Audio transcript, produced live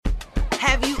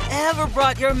Have you ever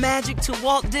brought your magic to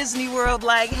Walt Disney World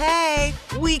like, hey,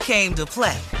 we came to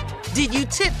play? Did you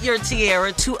tip your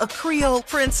tiara to a Creole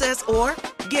princess or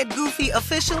get goofy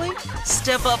officially?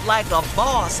 Step up like a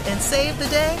boss and save the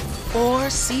day? Or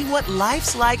see what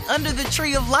life's like under the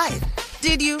tree of life?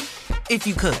 Did you? If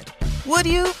you could. Would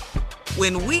you?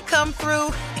 When we come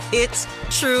through, it's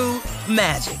true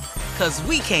magic. 'Cause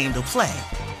we came to play.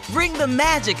 Bring the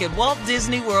magic at Walt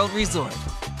Disney World Resort.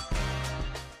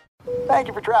 Thank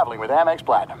you for traveling with Amex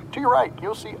Platinum. To your right,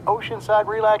 you'll see oceanside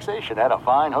relaxation at a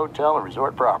fine hotel and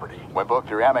resort property. When booked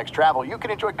through Amex Travel, you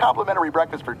can enjoy complimentary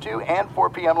breakfast for 2 and 4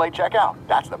 p.m. late checkout.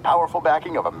 That's the powerful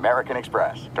backing of American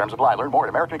Express. Terms apply. Learn more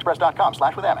at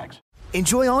americanexpress.com/withAmex.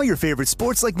 Enjoy all your favorite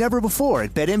sports like never before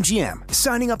at BetMGM.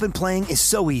 Signing up and playing is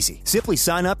so easy. Simply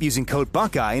sign up using code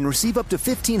Buckeye and receive up to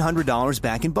 $1,500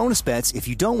 back in bonus bets if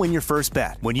you don't win your first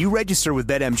bet. When you register with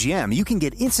BetMGM, you can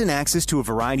get instant access to a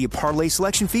variety of parlay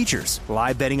selection features,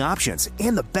 live betting options,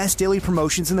 and the best daily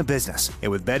promotions in the business.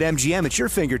 And with BetMGM at your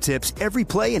fingertips, every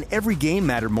play and every game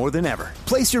matter more than ever.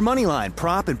 Place your moneyline,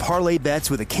 prop, and parlay bets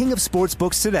with the king of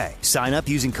sportsbooks today. Sign up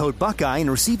using code Buckeye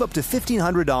and receive up to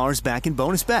 $1,500 back in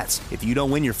bonus bets if you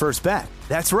don't win your first bet.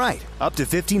 That's right, up to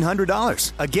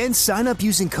 $1,500. Again, sign up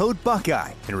using code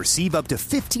Buckeye and receive up to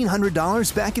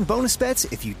 $1,500 back in bonus bets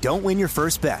if you don't win your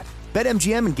first bet.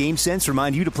 BetMGM and GameSense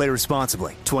remind you to play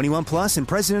responsibly. 21 plus and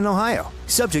present in Ohio.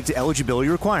 Subject to eligibility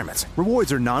requirements.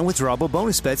 Rewards are non-withdrawable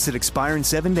bonus bets that expire in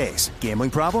 7 days. Gambling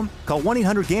problem? Call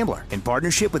 1-800-GAMBLER in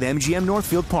partnership with MGM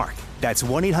Northfield Park. That's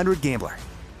 1-800-GAMBLER.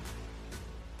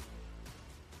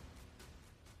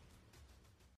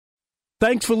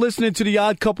 Thanks for listening to the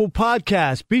Odd Couple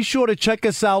podcast. Be sure to check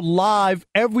us out live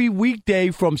every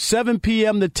weekday from 7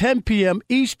 p.m. to 10 p.m.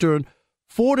 Eastern,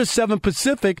 4 to 7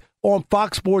 Pacific on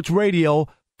Fox Sports Radio.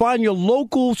 Find your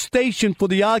local station for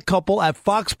the Odd Couple at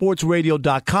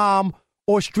foxsportsradio.com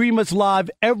or stream us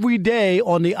live every day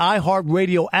on the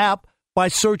iHeartRadio app by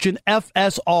searching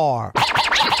FSR. Now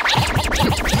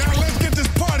let's get this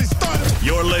party started.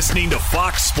 You're listening to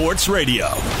Fox Sports Radio.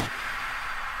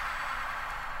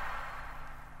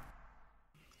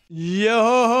 Yo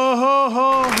ho ho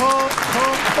ho ho ho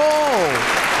ho!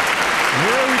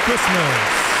 Merry Christmas.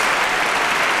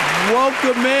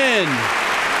 Welcome in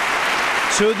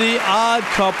to the Odd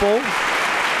Couple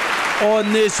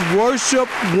on this Worship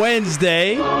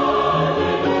Wednesday.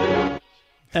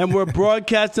 And we're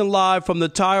broadcasting live from the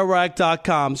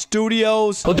TireRack.com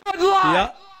studios. We'll do it live.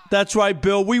 Yeah, that's right,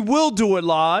 Bill. We will do it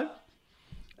live.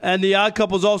 And the Odd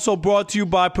Couple is also brought to you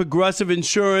by Progressive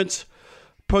Insurance.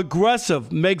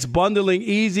 Progressive makes bundling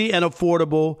easy and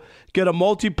affordable. Get a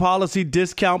multi-policy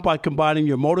discount by combining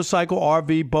your motorcycle,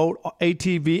 RV, boat,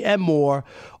 ATV, and more.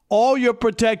 All your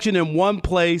protection in one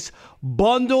place.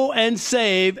 Bundle and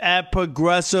save at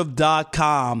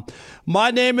Progressive.com.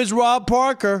 My name is Rob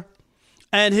Parker,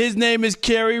 and his name is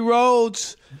Kerry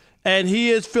Rhodes, and he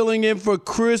is filling in for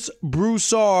Chris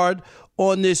Broussard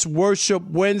on this Worship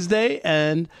Wednesday.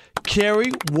 And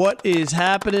Kerry, what is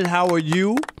happening? How are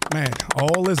you? Man,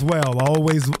 all is well.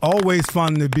 Always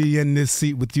fun to be in this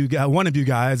seat with you guys, one of you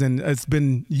guys, and it's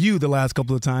been you the last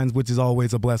couple of times, which is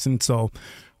always a blessing. So,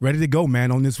 ready to go,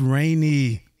 man, on this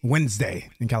rainy Wednesday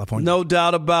in California. No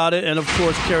doubt about it. And of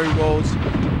course, Kerry Rhodes,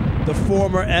 the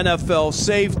former NFL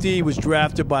safety, was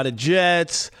drafted by the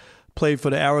Jets, played for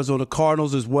the Arizona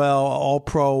Cardinals as well,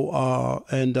 All-Pro,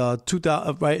 in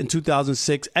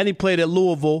 2006, and he played at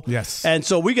Louisville. Yes. And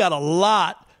so we got a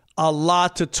lot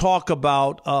to talk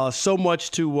about, so much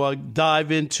to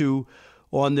dive into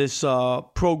on this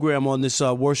program, on this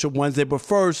Worship Wednesday. But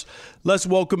first, let's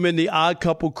welcome in the Odd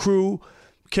Couple crew,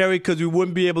 Kerry, because we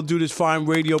wouldn't be able to do this fine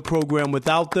radio program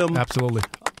without them. Absolutely.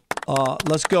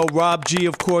 Let's go. Rob G,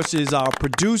 of course, is our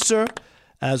producer,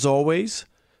 as always.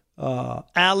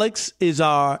 Alex is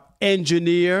our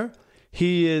engineer.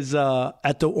 He is on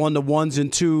the ones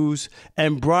and twos.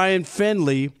 And Brian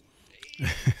Finley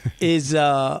is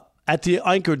at the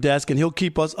anchor desk, and he'll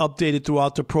keep us updated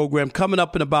throughout the program. Coming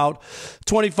up in about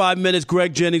 25 minutes,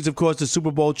 Greg Jennings, of course, the Super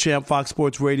Bowl champ, Fox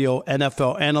Sports Radio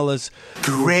NFL analyst.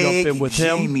 Greg jump in with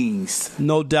Jennings. him.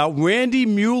 No doubt. Randy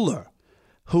Mueller,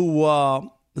 who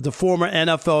the former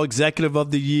NFL Executive of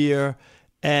the Year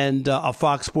and a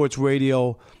Fox Sports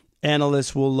Radio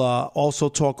analyst, will also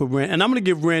talk with Randy. And I'm going to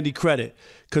give Randy credit,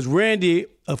 because Randy,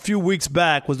 a few weeks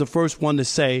back, was the first one to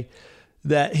say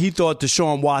that he thought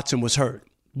Deshaun Watson was hurt,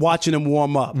 watching him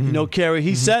warm up. Mm-hmm. You know, Kerry,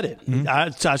 he said it.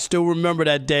 Mm-hmm. I still remember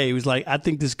that day. He was like, I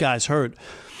think this guy's hurt.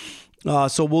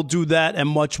 So we'll do that and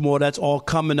much more. That's all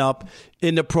coming up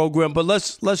in the program. But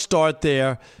let's start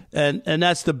there. And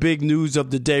that's the big news of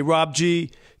the day. Rob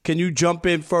G, can you jump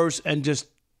in first and just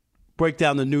break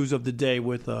down the news of the day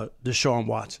with Deshaun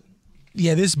Watson.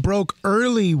 Yeah, this broke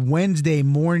early Wednesday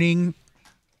morning.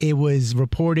 It was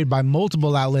reported by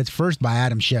multiple outlets, first by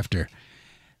Adam Schefter,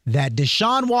 that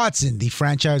Deshaun Watson, the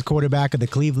franchise quarterback of the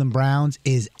Cleveland Browns,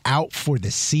 is out for the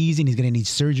season. He's going to need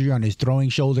surgery on his throwing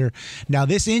shoulder. Now,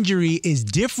 this injury is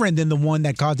different than the one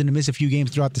that caused him to miss a few games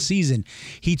throughout the season.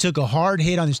 He took a hard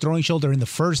hit on his throwing shoulder in the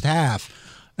first half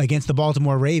against the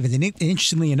Baltimore Ravens, and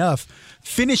interestingly enough,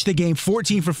 finished the game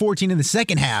 14 for 14 in the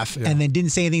second half, and then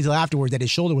didn't say anything until afterwards that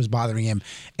his shoulder was bothering him.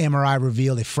 MRI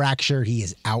revealed a fracture. He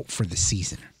is out for the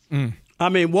season. I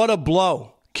mean, what a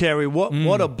blow, Kerry.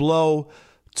 What a blow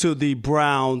to the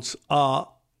Browns.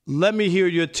 Let me hear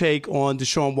your take on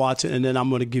Deshaun Watson, and then I'm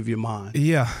going to give you mine.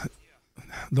 Yeah,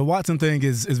 the Watson thing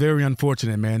is very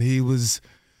unfortunate, man. He was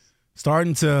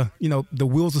starting to, the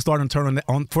wheels were starting to turn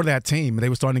on for that team. They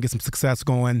were starting to get some success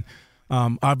going.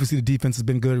 Obviously, the defense has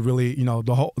been good, really,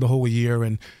 the whole year,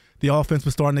 and the offense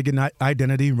was starting to get an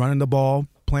identity, running the ball,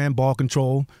 playing ball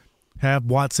control, have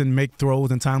Watson make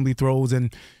throws and timely throws,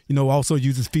 and also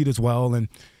use his feet as well. And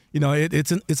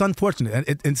it's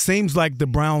unfortunate. It seems like the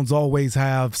Browns always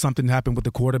have something happen with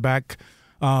the quarterback.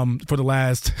 For the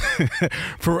last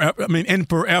forever. I mean, and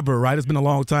forever, right? It's been a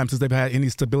long time since they've had any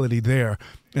stability there.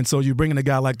 And so you bring in a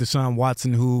guy like Deshaun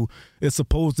Watson, who is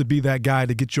supposed to be that guy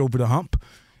to get you over the hump,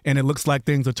 and it looks like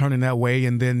things are turning that way,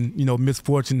 and then,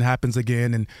 misfortune happens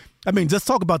again. And, I mean, just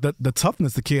talk about the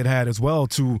toughness the kid had as well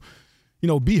to,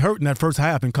 be hurt in that first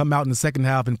half and come out in the second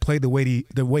half and play the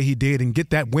way he did and get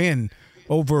that win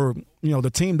over,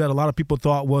 the team that a lot of people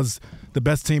thought was the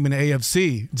best team in the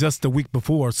AFC just the week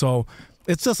before. So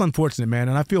it's just unfortunate, man,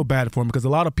 and I feel bad for him because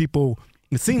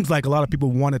it seems like a lot of people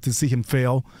wanted to see him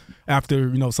fail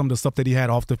after, some of the stuff that he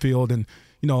had off the field. And,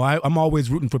 I'm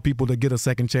always rooting for people to get a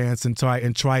second chance and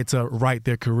try to right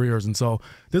their careers. And so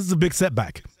this is a big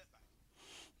setback.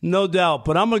 No doubt,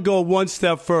 but I'm going to go one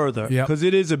step further because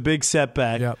it is a big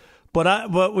setback. Yep.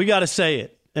 But we got to say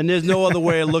it, and there's no other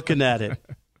way of looking at it.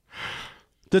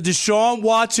 The Deshaun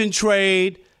Watson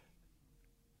trade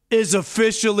is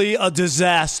officially a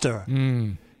disaster.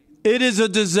 It is a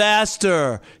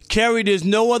disaster. Kerry, there's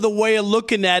no other way of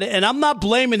looking at it. And I'm not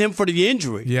blaming him for the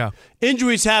injury. Yeah.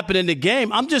 Injuries happen in the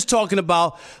game. I'm just talking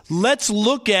about let's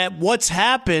look at what's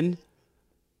happened.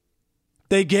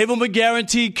 They gave him a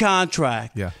guaranteed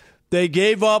contract. Yeah. They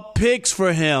gave up picks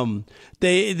for him.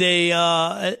 They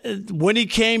when he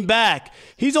came back,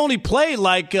 he's only played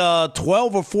like 12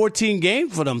 or 14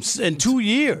 games for them in 2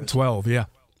 years. 12, yeah.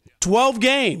 12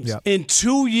 games in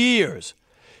 2 years.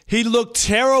 He looked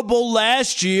terrible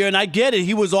last year, and I get it.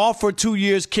 He was off for 2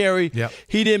 years, Kerry. Yep.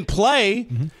 He didn't play.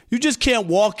 Mm-hmm. You just can't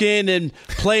walk in and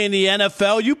play in the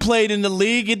NFL. You played in the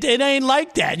league. It ain't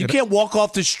like that. You can't walk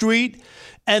off the street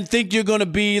and think you're going to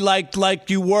be like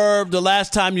you were the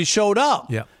last time you showed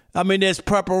up. Yep. I mean, there's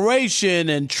preparation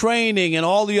and training and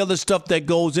all the other stuff that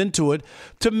goes into it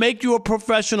to make you a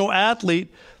professional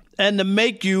athlete and to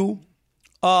make you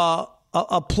a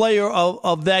player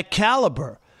of that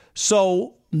caliber.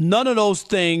 So none of those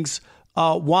things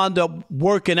wound up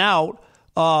working out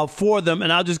for them,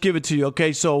 and I'll just give it to you.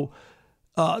 Okay, so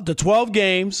the 12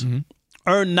 games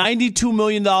earned $92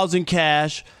 million in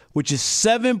cash, which is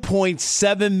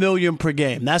 $7.7 million per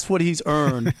game. That's what he's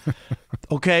earned.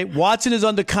 Okay, Watson is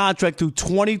under contract through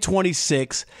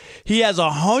 2026. He has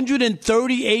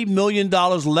 $138 million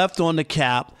left on the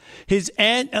cap.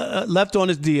 Left on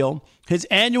his deal. His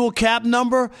annual cap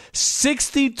number,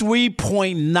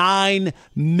 $63.9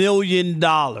 million.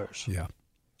 Yeah.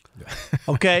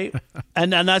 Okay?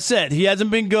 And I said, he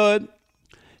hasn't been good.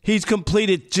 He's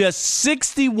completed just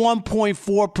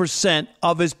 61.4%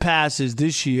 of his passes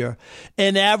this year,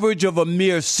 an average of a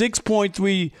mere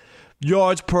 6.3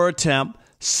 yards per attempt,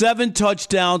 7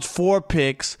 touchdowns, 4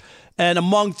 picks. And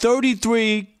among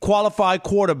 33 qualified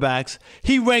quarterbacks,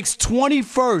 he ranks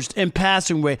 21st in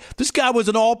passing rate. This guy was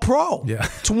an all-pro. Yeah.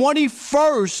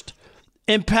 21st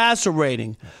in passer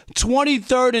rating.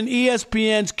 23rd in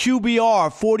ESPN's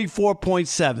QBR,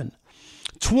 44.7.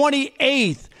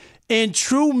 28th in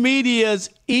True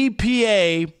Media's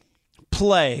EPA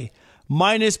play,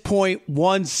 minus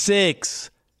 0.16.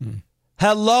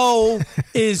 Hello,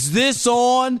 is this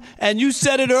on? And you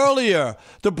said it earlier.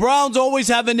 The Browns always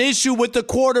have an issue with the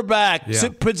quarterback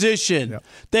position.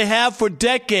 They have for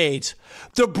decades.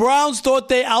 The Browns thought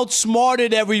they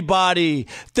outsmarted everybody.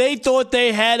 They thought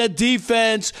they had a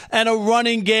defense and a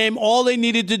running game. All they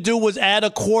needed to do was add a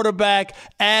quarterback,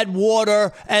 add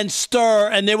water, and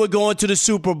stir, and they were going to the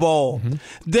Super Bowl.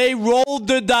 They rolled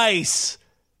the dice.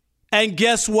 And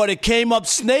guess what? It came up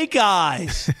snake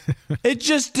eyes. It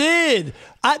just did.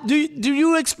 Do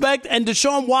you expect? And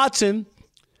Deshaun Watson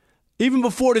even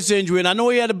before this injury, and I know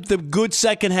he had the good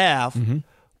second half,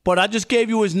 but I just gave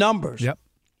you his numbers. Yep.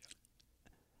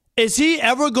 Is he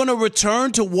ever going to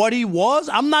return to what he was?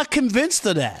 I'm not convinced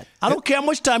of that. I don't care how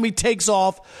much time he takes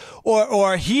off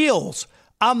or heals.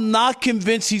 I'm not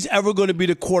convinced he's ever going to be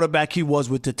the quarterback he was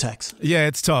with the Texans. Yeah,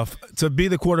 it's tough to be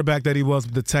the quarterback that he was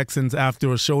with the Texans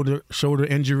after a shoulder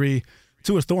injury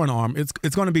to his throwing arm.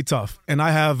 It's going to be tough. And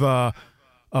I have a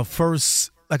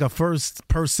first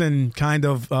person kind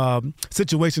of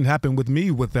situation happen with me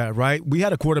with that. Right? We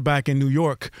had a quarterback in New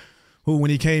York who,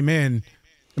 when he came in,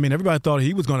 I mean, everybody thought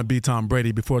he was going to be Tom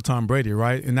Brady before Tom Brady,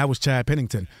 right? And that was Chad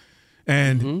Pennington.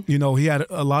 And, he had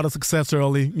a lot of success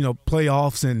early,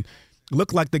 playoffs, and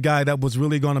looked like the guy that was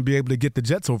really going to be able to get the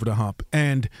Jets over the hump.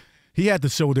 And he had the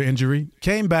shoulder injury,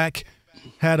 came back,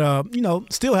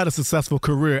 still had a successful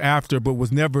career after, but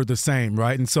was never the same,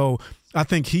 right? And so I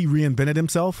think he reinvented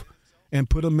himself and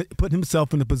put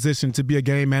himself in a position to be a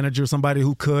game manager, somebody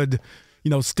who could,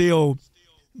 still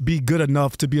be good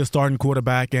enough to be a starting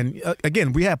quarterback. And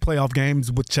again, we had playoff games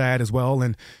with Chad as well,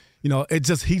 and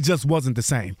he just wasn't the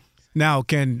same. Now,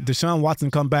 can Deshaun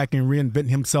Watson come back and reinvent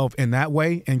himself in that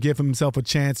way and give himself a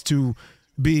chance to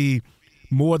be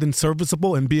more than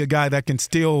serviceable and be a guy that can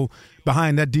still,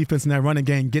 behind that defense and that running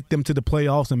game, get them to the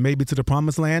playoffs and maybe to the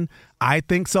promised land? I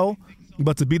think so.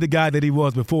 But to be the guy that he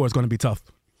was before is going to be tough.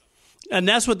 And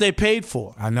that's what they paid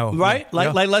for. I know. Right?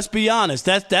 Yeah. Like let's be honest.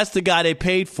 That's the guy they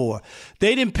paid for.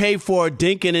 They didn't pay for a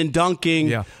dinking and dunking,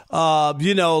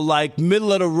 like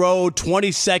middle of the road,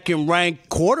 22nd ranked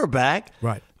quarterback.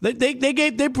 Right.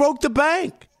 They broke the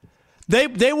bank.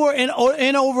 They were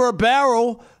in over a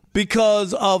barrel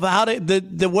because of how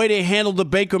the way they handled the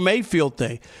Baker Mayfield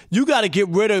thing. You got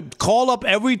to call up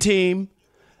every team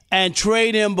and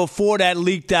trade him before that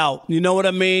leaked out. You know what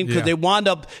I mean? Because they wound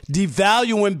up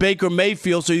devaluing Baker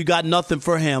Mayfield, so you got nothing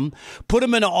for him. Put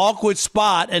him in an awkward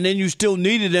spot, and then you still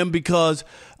needed him because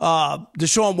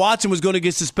Deshaun Watson was going to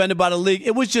get suspended by the league.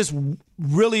 It was just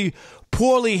really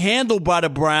poorly handled by the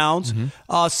Browns.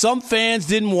 Some fans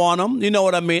didn't want him. You know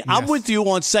what I mean? Yes. I'm with you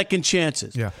on second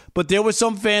chances. Yeah. But there were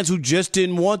some fans who just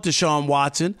didn't want Deshaun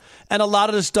Watson. And a lot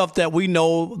of the stuff that we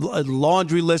know, a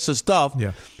laundry list of stuff,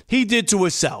 he did to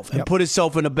himself and put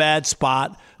himself in a bad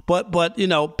spot. But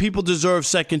people deserve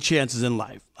second chances in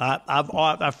life.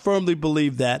 I firmly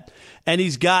believe that. And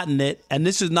he's gotten it. And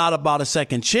this is not about a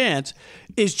second chance.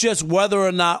 It's just whether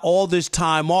or not all this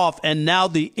time off and now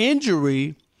the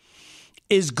injury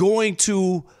is going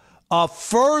to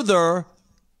further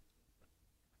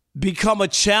become a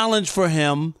challenge for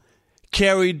him,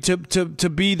 carried to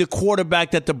be the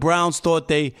quarterback that the Browns thought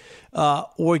they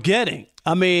were getting.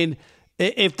 I mean,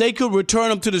 if they could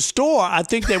return him to the store, I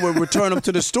think they would return him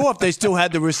to the store if they still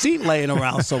had the receipt laying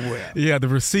around somewhere. Yeah, the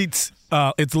receipts,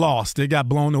 it's lost. It got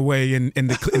blown away in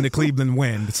the Cleveland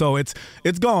wind. So it's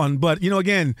gone. But,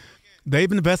 again,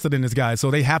 they've invested in this guy, so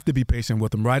they have to be patient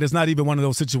with him, right? It's not even one of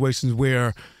those situations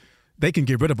where they can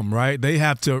get rid of him, right? They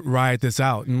have to ride this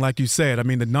out. And like you said, I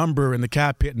mean, the number and the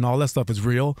cap hit and all that stuff is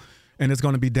real, and it's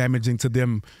going to be damaging to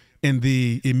them in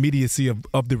the immediacy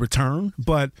of the return.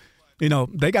 But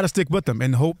they got to stick with him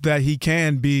and hope that he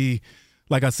can be,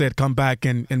 like I said, come back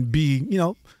and be,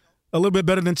 a little bit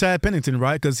better than Chad Pennington,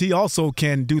 right? Because he also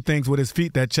can do things with his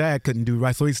feet that Chad couldn't do,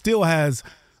 right? So he still has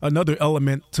another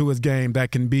element to his game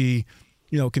that can be,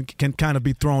 can kind of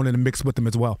be thrown in the mix with him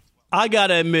as well. I got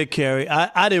to admit, Kerry,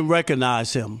 I didn't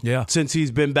recognize him since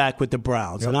he's been back with the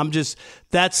Browns. Yep. And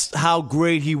that's how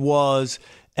great he was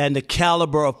and the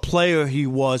caliber of player he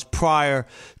was prior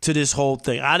to this whole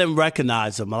thing. I didn't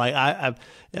recognize him. Like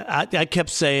I kept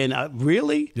saying,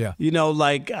 really? Yeah.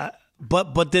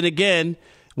 But then again,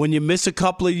 when you miss a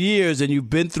couple of years and you've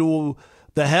been through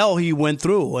the hell he went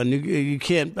through, and you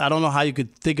can't, I don't know how you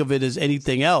could think of it as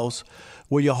anything else,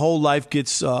 where your whole life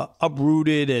gets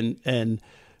uprooted and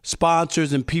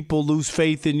sponsors and people lose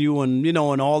faith in you and, and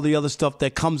all the other stuff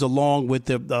that comes along with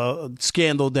the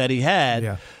scandal that he had.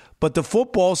 Yeah. But the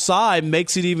football side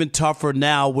makes it even tougher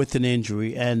now with an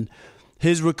injury and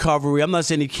his recovery. I'm not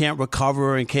saying he can't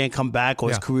recover and can't come back or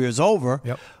his career's over,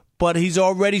 but he's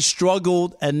already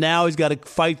struggled and now he's got to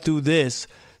fight through this.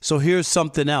 So here's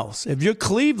something else. If you're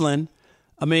Cleveland,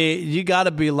 I mean, you got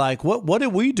to be like, what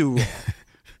did we do wrong?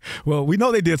 Well, we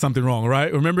know they did something wrong,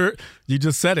 right? Remember, you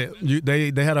just said it.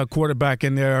 They had a quarterback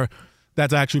in there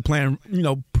that's actually playing,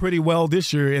 pretty well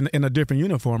this year in a different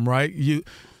uniform, right?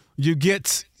 You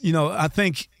get, I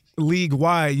think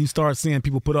league-wide you start seeing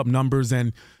people put up numbers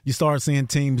and you start seeing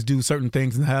teams do certain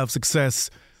things and have success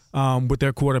with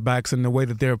their quarterbacks and the way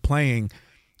that they're playing.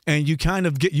 And you kind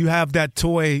of you have that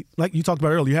toy, like you talked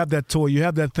about earlier, you have that toy, you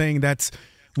have that thing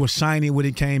was shiny when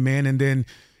it came in, and then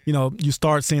you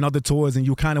start seeing other toys and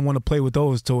you kind of want to play with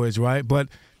those toys, right? But,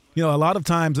 a lot of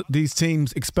times these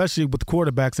teams, especially with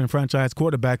quarterbacks and franchise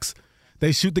quarterbacks,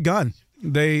 they shoot the gun.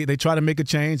 They try to make a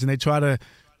change and they try to,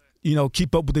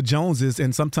 keep up with the Joneses.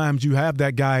 And sometimes you have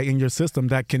that guy in your system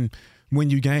that can win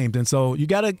you games. And so you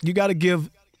gotta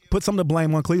put some of the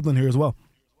blame on Cleveland here as well.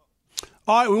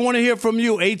 All right, we want to hear from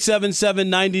you.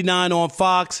 877-99 on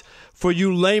Fox. For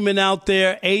you laymen out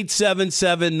there,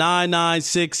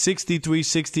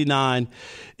 877-996-6369.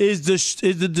 Is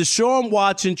the Deshaun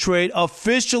Watson trade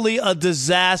officially a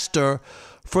disaster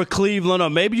for Cleveland? Or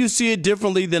maybe you see it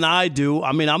differently than I do.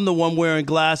 I mean, I'm the one wearing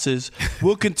glasses.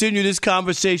 We'll continue this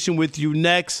conversation with you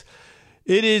next.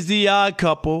 It is the Odd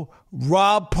Couple.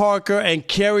 Rob Parker and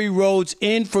Kerry Rhodes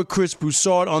in for Chris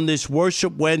Broussard on this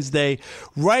Worship Wednesday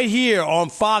right here on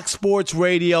Fox Sports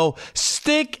Radio.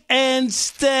 Stick and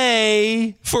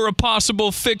stay for a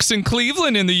possible fix in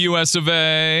Cleveland in the US of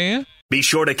A. Be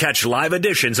sure to catch live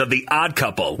editions of The Odd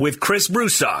Couple with Chris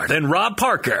Broussard and Rob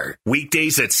Parker.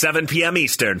 Weekdays at 7 p.m.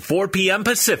 Eastern, 4 p.m.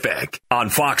 Pacific on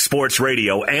Fox Sports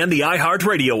Radio and the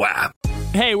iHeartRadio app.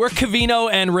 Hey, we're Covino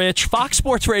and Rich, Fox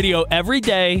Sports Radio every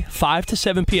day, 5 to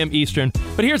 7 p.m. Eastern.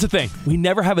 But here's the thing. We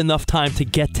never have enough time to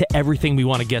get to everything we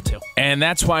want to get to. And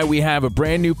that's why we have a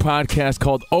brand new podcast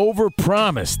called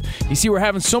Overpromised. You see, we're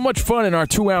having so much fun in our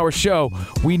 2-hour show,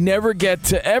 we never get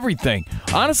to everything.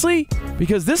 Honestly,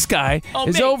 because this guy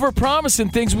is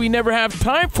overpromising things we never have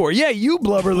time for. Yeah, you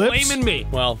blubber lips. Blaming me.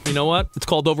 Well, you know what? It's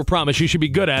called Overpromise. You should be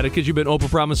good at it because you've been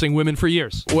overpromising women for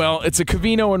years. Well, it's a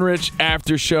Covino and Rich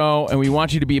after show, and we want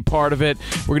you to be a part of it.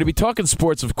 We're going to be talking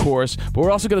sports, of course, but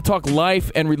we're also going to talk life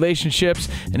and relationships.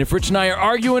 And if Rich and I are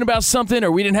arguing about something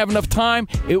or we didn't have enough time,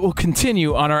 it will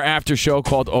continue on our after show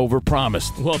called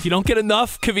Overpromised. Well, if you don't get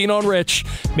enough Covino and Rich,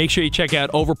 make sure you check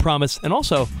out Overpromised, and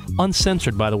also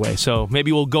uncensored, by the way. So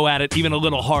maybe we'll go at it even a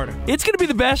little harder. It's going to be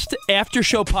the best after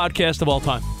show podcast of all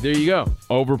time. There you go.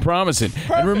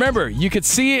 Overpromising. And remember, you could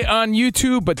see it on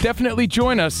YouTube, but definitely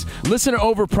join us. Listen to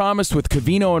Overpromised with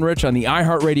Covino and Rich on the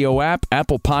iHeartRadio app,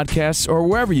 Apple Podcasts, or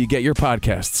wherever you get your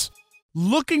podcasts.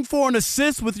 Looking for an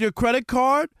assist with your credit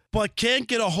card, but can't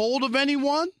get a hold of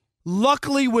anyone?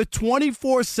 Luckily, with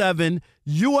 24/7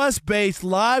 U.S.-based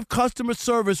live customer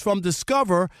service from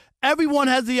Discover, everyone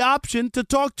has the option to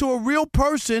talk to a real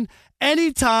person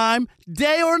anytime,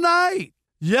 day or night.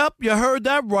 Yep, you heard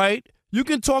that right. You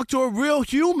can talk to a real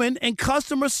human in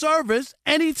customer service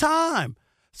anytime.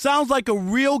 Sounds like a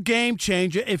real game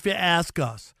changer if you ask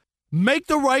us. Make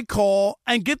the right call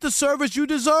and get the service you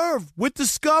deserve with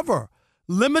Discover.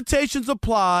 Limitations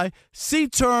apply. See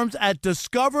terms at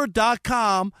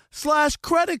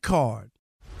discover.com/creditcard.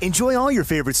 Enjoy all your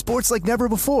favorite sports like never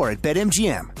before at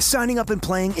BetMGM. Signing up and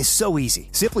playing is so easy.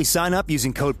 Simply sign up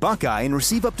using code Buckeye and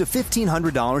receive up to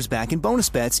 $1,500 back in bonus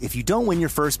bets if you don't win your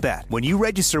first bet. When you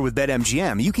register with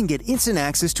BetMGM, you can get instant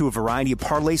access to a variety of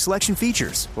parlay selection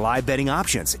features, live betting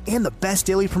options, and the best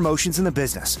daily promotions in the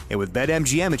business. And with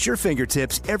BetMGM at your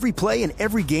fingertips, every play and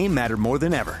every game matter more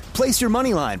than ever. Place your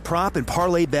moneyline, prop, and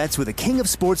parlay bets with the king of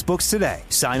sportsbooks today.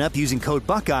 Sign up using code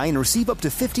Buckeye and receive up to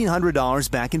 $1,500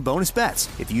 back in bonus bets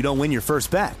if you don't win your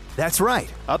first bet. That's right,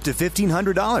 up to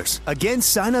 $1,500. Again,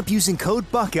 sign up using code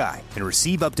Buckeye and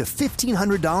receive up to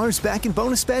 $1,500 back in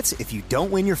bonus bets if you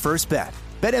don't win your first bet.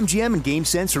 BetMGM and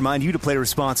GameSense remind you to play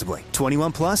responsibly.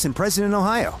 21 plus and present in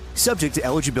Ohio. Subject to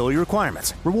eligibility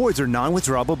requirements. Rewards are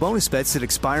non-withdrawable bonus bets that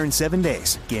expire in 7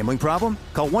 days. Gambling problem?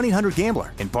 Call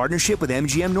 1-800-GAMBLER in partnership with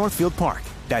MGM Northfield Park.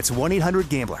 That's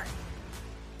 1-800-GAMBLER.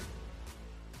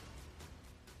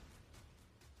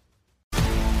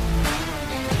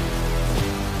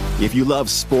 If you love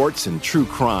sports and true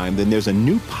crime, then there's a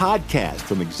new podcast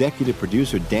from executive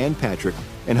producer Dan Patrick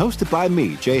and hosted by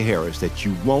me, Jay Harris, that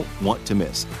you won't want to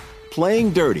miss.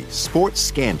 Playing Dirty: Sports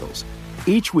Scandals.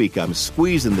 Each week, I'm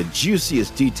squeezing the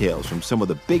juiciest details from some of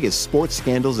the biggest sports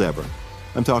scandals ever.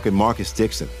 I'm talking Marcus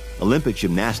Dixon, Olympic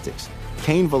gymnastics,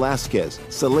 Cain Velasquez,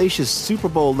 salacious Super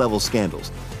Bowl-level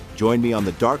scandals. Join me on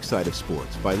the dark side of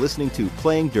sports by listening to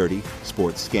Playing Dirty: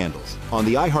 Sports Scandals on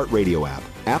the iHeartRadio app,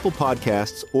 Apple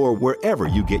Podcasts, or wherever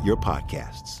you get your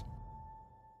podcasts.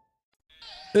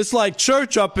 It's like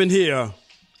church up in here.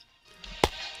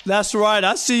 That's right.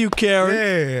 I see you, Karen.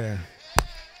 Yeah.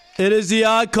 It is the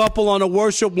Odd Couple on a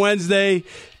Worship Wednesday.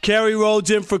 Kerry Rhodes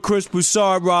in for Chris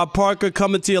Broussard. Rob Parker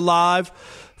coming to you live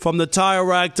from the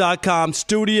TireRack.com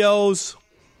studios.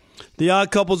 The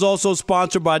Odd Couple is also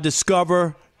sponsored by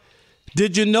Discover.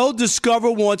 Did you know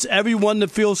Discover wants everyone to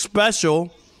feel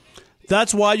special?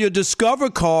 That's why your Discover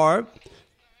card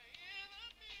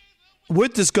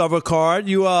With Discover Card,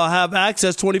 you have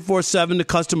access 24/7 to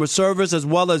customer service as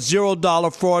well as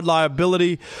 $0 fraud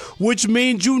liability, which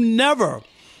means you never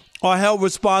are held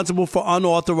responsible for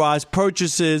unauthorized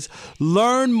purchases.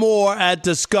 Learn more at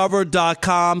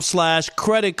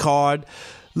discover.com/credit card.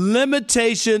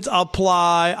 Limitations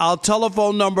apply. Our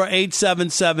telephone number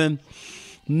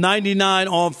 877-99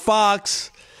 on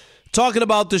Fox. Talking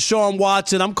about Deshaun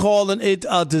Watson, I'm calling it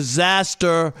a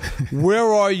disaster.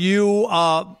 Where are you?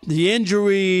 The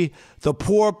injury, the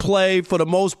poor play for the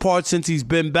most part since he's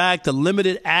been back, the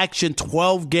limited action,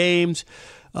 12 games.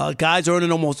 Guys has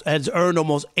earned almost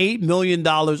 $8 million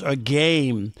a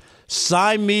game.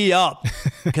 Sign me up.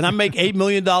 Can I make $8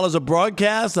 million a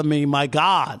broadcast? I mean, my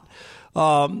God.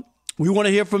 We want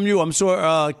to hear from you. I'm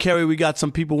sure, Kerry, we got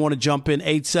some people want to jump in.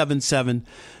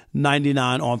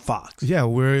 877-99 on Fox. Yeah,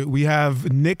 we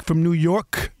have Nick from New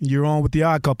York. You're on with the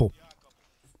Odd Couple.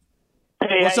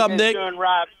 Hey, what's up, Nick? Doing,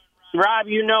 Rob? Rob,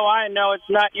 I know it's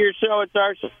not your show, it's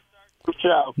our show.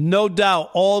 No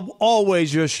doubt.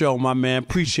 Always your show, my man.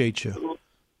 Appreciate you.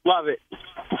 Love it.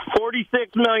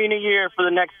 $46 million a year for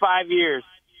the next 5 years.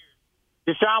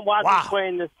 Deshaun Watson's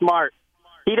playing this smart.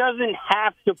 He doesn't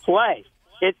have to play.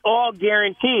 It's all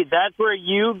guaranteed. That's where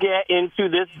you get into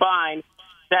this bind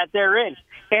that they're in.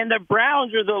 And the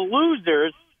Browns are the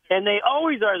losers, and they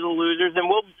always are the losers and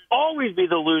will always be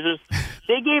the losers.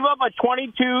 They gave up a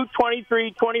 22,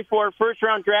 23, 24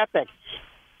 first-round draft pick.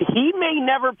 He may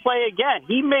never play again.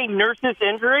 He may nurse this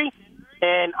injury,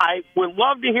 and I would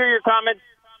love to hear your comments.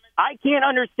 I can't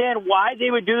understand why they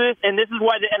would do this, and this is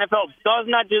why the NFL does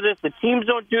not do this. The teams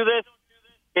don't do this.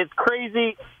 It's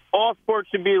crazy. All sports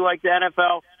should be like the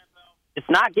NFL. It's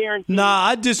not guaranteed. Nah,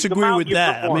 I disagree with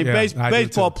that. Perform. I mean,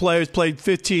 baseball players played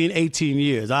 15, 18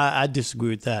 years. I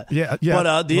disagree with that. Yeah.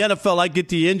 But the NFL, I get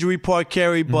the injury part,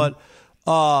 Kerry, but,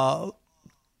 the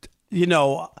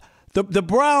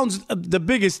Browns, the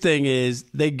biggest thing is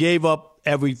they gave up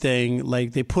everything.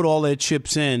 Like, they put all their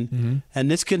chips in,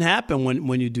 and this can happen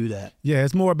when you do that. Yeah,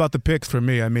 it's more about the picks for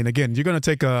me. I mean, again, you're going to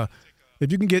take if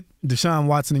you can get Deshaun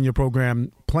Watson in your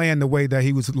program playing the way that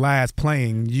he was last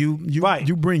playing, you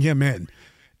bring him in.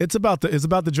 It's about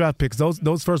the draft picks.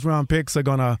 Those first round picks are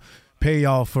gonna pay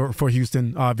off for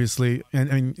Houston, obviously,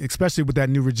 and especially with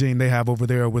that new regime they have over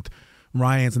there with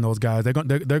Ryans and those guys.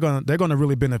 They're gonna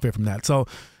really benefit from that. So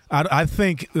I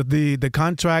think the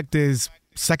contract is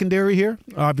secondary here.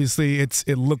 Obviously,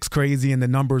 it looks crazy and the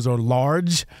numbers are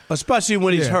large, especially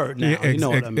when he's hurt now. You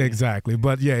know what I mean? Exactly.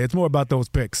 But yeah, it's more about those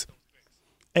picks.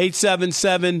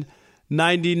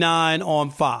 877-99 on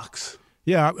Fox.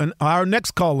 Yeah, and our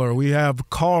next caller, we have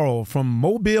Carl from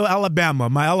Mobile, Alabama.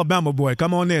 My Alabama boy.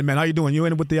 Come on in, man. How you doing? You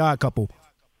in with the Odd Couple.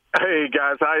 Hey,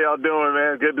 guys. How y'all doing,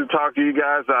 man? Good to talk to you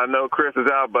guys. I know Chris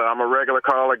is out, but I'm a regular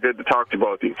caller. Good to talk to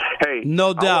both of you. Hey.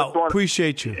 No doubt.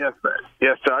 Appreciate you. Yes, sir.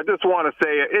 Yes, sir. I just want to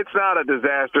say it's not a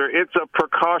disaster. It's a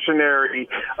precautionary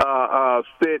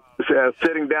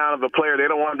sitting down of the player. They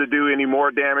don't want him to do any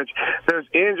more damage. There's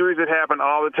injuries that happen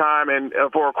all the time, and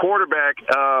for a quarterback,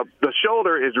 the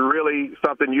shoulder is really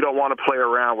something you don't want to play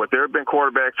around with. There have been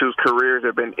quarterbacks whose careers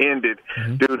have been ended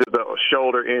due to the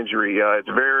shoulder injury. It's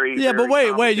very but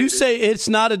wait. You say it's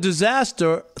not a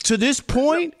disaster. To this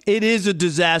point, it is a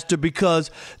disaster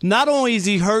because not only is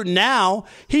he hurt now,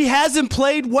 he hasn't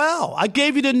played well. I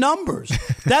gave you the numbers.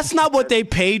 That's not what they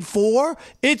paid for.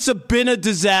 It's been a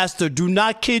disaster. Do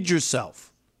not kid yourself.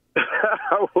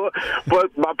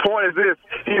 But my point is this: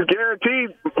 he's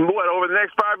guaranteed over the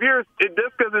next 5 years.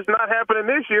 Just because it's not happening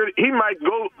this year, he might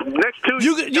go next 2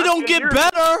 years. You don't get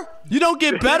better. You don't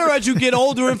get better as you get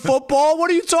older in football.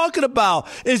 What are you talking about?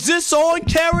 Is this on,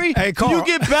 Kerry? Hey, Carl, do you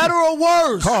get better or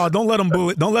worse? Carl, don't let him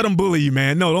bully you,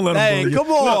 man. No, don't let him bully you.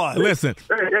 Come on. Look, listen.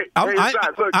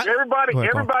 Everybody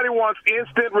wants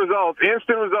instant results.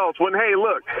 When, hey,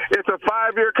 look, it's a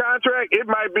 5-year contract. It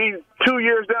might be 2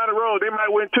 years down the road. They might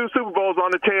win 2 Super Bowls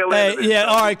on the tail end. Yeah,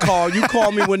 all right, Carl. You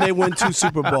call me when they win 2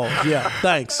 Super Bowls. Yeah,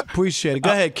 thanks. Appreciate it.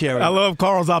 Go ahead, Kerry. I love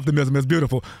Carl's optimism. It's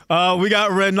beautiful. We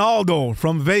got Ronaldo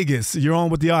from Vegas. You're on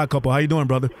with the Odd Couple. How you doing,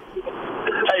 brother?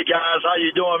 Hey, guys. How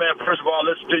you doing, man? First of all,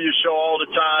 listen to your show all the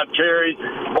time. Kerry,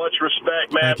 much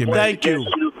respect, man. Thank you.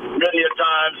 Many a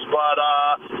times, but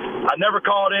I never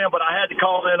called in, but I had to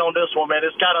call in on this one, man.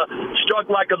 It's kind of struck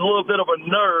like a little bit of a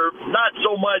nerve. Not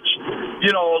so much,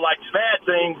 like bad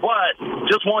thing, but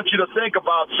just want you to think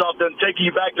about something, taking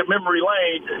you back to memory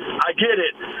lane. I get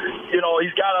it.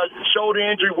 He's got a shoulder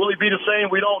injury. Will he be the same?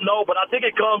 We don't know, but I think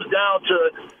it comes down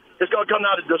to it's going to come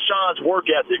down to Deshaun's work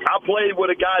ethic. I played with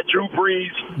a guy, Drew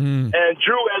Brees, and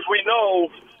Drew, as we know,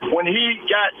 when he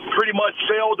got pretty much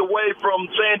sailed away from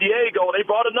San Diego, they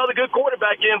brought another good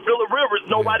quarterback in, Phillip Rivers.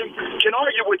 Nobody can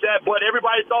argue with that, but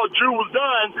everybody thought Drew was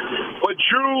done. But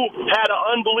Drew had an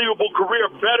unbelievable career,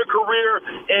 better career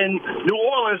in New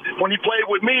Orleans when he played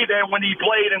with me than when he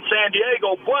played in San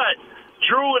Diego. But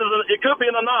Drew, it could be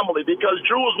an anomaly because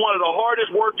Drew is one of the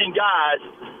hardest working guys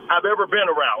I've ever been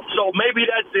around. So maybe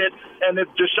that's it. And if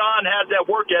Deshaun has that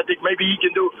work ethic, maybe he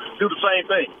can do the same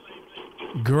thing.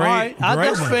 Great.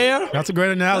 That's fair. That's a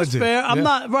great analogy. That's fair.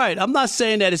 I'm not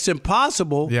saying that it's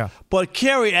impossible. Yeah. But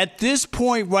Kerry, at this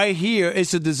point right here,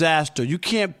 it's a disaster. You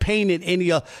can't paint it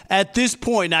any other. At this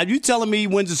point, now you telling me he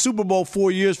wins the Super Bowl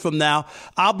 4 years from now,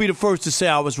 I'll be the first to say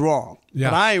I was wrong. Yeah.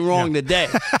 But I ain't wrong today.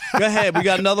 Go ahead. We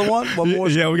got another one. One more.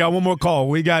 Yeah, we got one more call.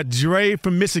 We got Dre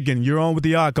from Michigan. You're on with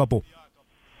the Odd Couple.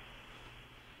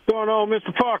 What's going on,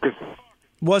 Mr. Parker?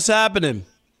 What's happening?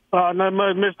 Not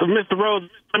much, Mr. Rose.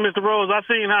 Mr. Rose, I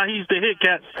seen how he used to hit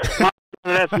cats.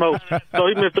 That's smoke. So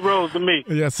he Mr. Rose to me.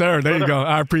 Yes, sir. There you go.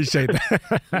 I appreciate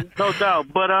that. No doubt.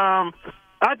 But I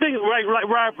think,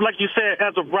 like you said,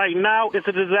 as of right now, it's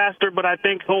a disaster. But I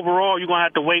think overall, you're going to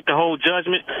have to wait to hold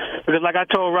judgment. Because like I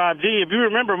told Rob G, if you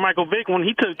remember Michael Vick, when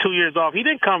he took 2 years off, he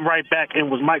didn't come right back and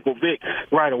was Michael Vick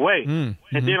right away. And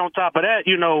then on top of that,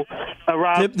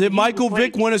 Rob. Did Michael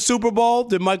Vick win a Super Bowl?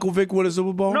 Did Michael Vick win a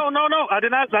Super Bowl? No. I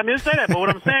didn't say that. But what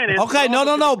I'm saying is. Okay,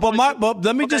 no. But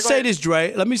let me just say this,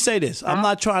 Dre. Let me say this. I'm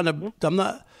not.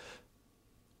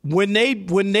 When they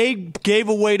gave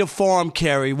away the farm,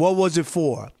 Kerry, what was it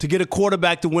for? To get a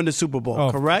quarterback to win the Super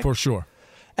Bowl, correct? For sure.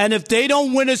 And if they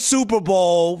don't win a Super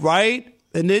Bowl, right,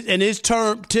 in his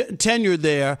tenure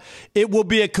there, it will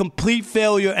be a complete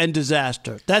failure and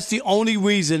disaster. That's the only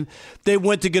reason they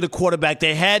went to get a quarterback.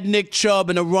 They had Nick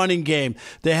Chubb in a running game.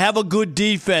 They have a good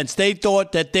defense. They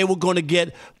thought that they were going to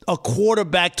get a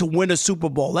quarterback to win a Super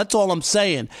Bowl. That's all I'm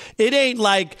saying. It ain't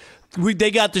like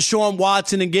they got Deshaun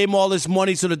Watson and gave him all this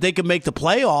money so that they could make the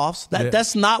playoffs.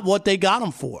 That's not what they got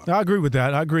him for. I agree with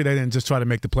that. I agree they didn't just try to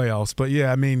make the playoffs. But,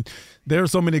 yeah, I mean, there are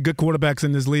so many good quarterbacks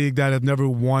in this league that have never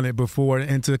won it before.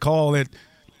 And to call it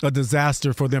a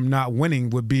disaster for them not winning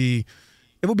would be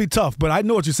tough. But I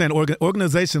know what you're saying.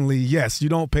 Organizationally, yes, you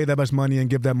don't pay that much money and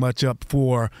give that much up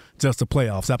for just the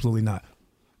playoffs. Absolutely not.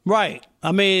 Right.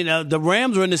 I mean, the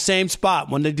Rams were in the same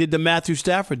spot when they did the Matthew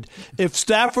Stafford. If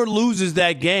Stafford loses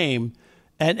that game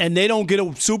and they don't get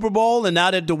a Super Bowl, and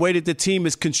now that the way that the team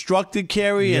is constructed,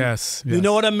 Kerry, yes. You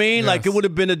know what I mean? Yes. Like, it would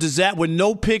have been a disaster with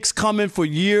no picks coming for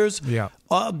years.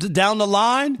 Down the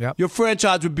line, your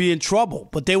franchise would be in trouble.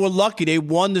 But they were lucky. They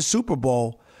won the Super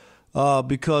Bowl.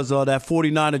 Because that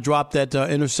 49er dropped that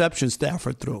interception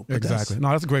Stafford threw. But exactly.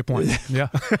 That's a great point. Yeah.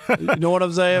 You know what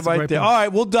I'm saying? Right there. Point. All right,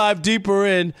 we'll dive deeper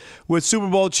in with Super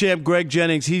Bowl champ Greg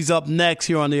Jennings. He's up next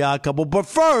here on The Odd Couple. But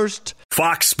first,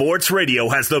 Fox Sports Radio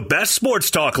has the best sports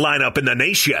talk lineup in the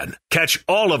nation. Catch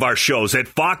all of our shows at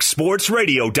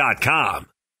foxsportsradio.com.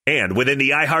 And within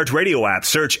the iHeartRadio app,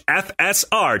 search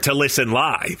FSR to listen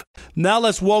live. Now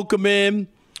let's welcome in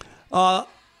the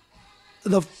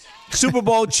Super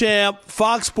Bowl champ,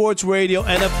 Fox Sports Radio,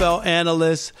 NFL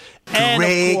analyst, and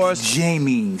Greg of course,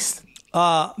 Jennings.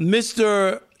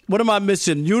 Mr. What am I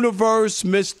missing? Universe,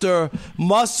 Mr.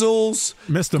 Muscles,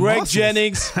 Mr. Greg Muscles.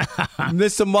 Jennings,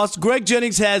 Mr. Muscles. Greg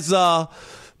Jennings has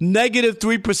negative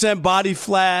 3% body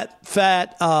fat.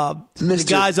 The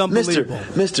guy's unbelievable.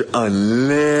 Mr.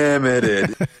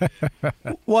 Unlimited.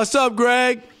 What's up,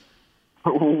 Greg?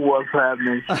 What's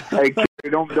happening? Hey,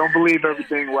 don't believe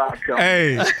everything Rob tells me.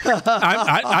 Hey,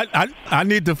 I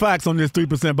need the facts on this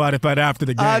 3% body fat after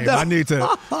the game. I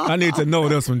need to know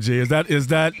this one, G. Is that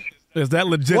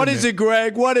legitimate? What is it,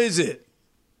 Greg? What is it?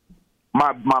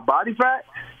 My body fat?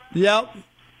 Yep.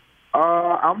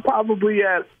 I'm probably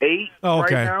at 8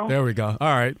 okay. right now. There we go. All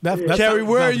right. Kerry,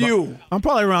 where are you? I'm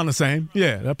probably around the same.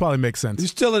 Yeah, that probably makes sense. You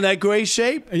still in that great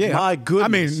shape? Yeah. My goodness. I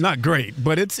mean, not great,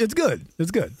 but it's good.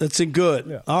 It's good. It's good.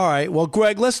 Yeah. All right. Well,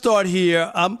 Greg, let's start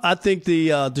here. I think the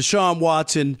Deshaun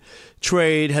Watson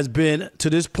trade has been, to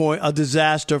this point, a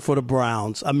disaster for the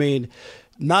Browns. I mean,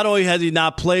 not only has he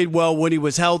not played well when he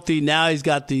was healthy, now he's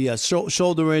got the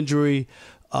shoulder injury.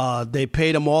 They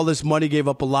paid him all this money, gave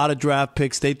up a lot of draft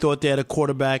picks. They thought they had a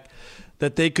quarterback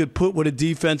that they could put with a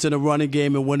defense in a running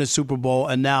game and win a Super Bowl.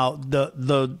 And now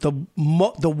the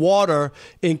water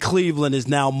in Cleveland is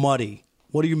now muddy.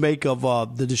 What do you make of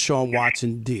the Deshaun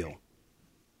Watson deal?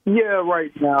 Yeah,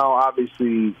 right now,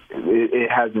 obviously,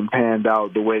 it hasn't panned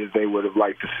out the way that they would have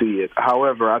liked to see it.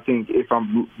 However, I think if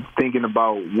I'm thinking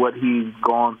about what he's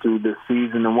gone through this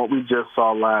season and what we just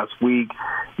saw last week,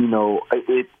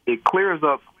 it clears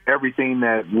up everything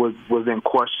that was in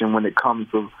question when it comes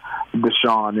to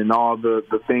Deshaun and all the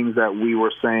things that we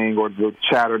were saying or the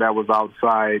chatter that was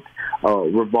outside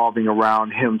revolving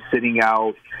around him sitting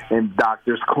out and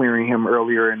doctors clearing him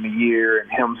earlier in the year and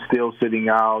him still sitting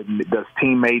out. And does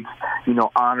teammates,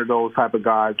 honor those type of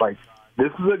guys? Like,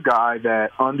 this is a guy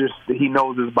that he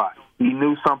knows his body. He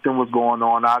knew something was going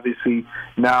on. Obviously,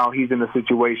 now he's in a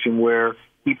situation where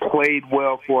he played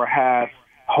well for a half,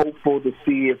 hopeful to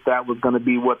see if that was going to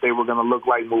be what they were going to look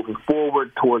like moving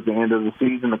forward towards the end of the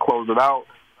season to close it out,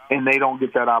 and they don't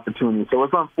get that opportunity. So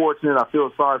it's unfortunate. I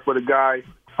feel sorry for the guy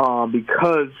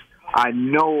because I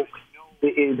know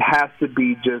it has to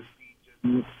be just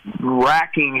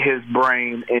racking his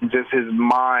brain and just his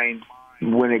mind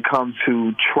when it comes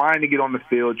to trying to get on the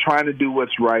field, trying to do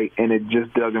what's right, and it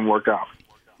just doesn't work out.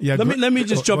 Yeah, let me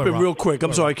just jump in real quick.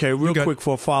 I'm sorry, Kerry, real quick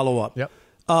for a follow-up. Yep.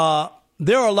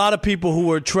 There are a lot of people who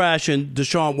were trashing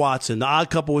Deshaun Watson. The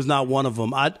Odd Couple was not one of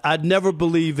them. I'd never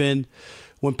believe in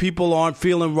when people aren't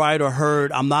feeling right or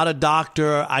hurt. I'm not a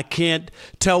doctor. I can't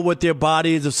tell what their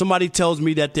body is. If somebody tells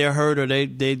me that they're hurt or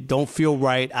they don't feel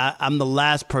right, I'm the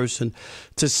last person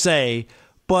to say.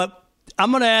 But I'm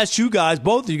going to ask you guys,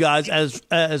 both of you guys,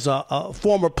 as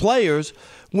former players,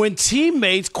 when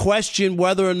teammates question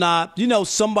whether or not,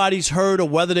 somebody's hurt or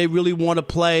whether they really want to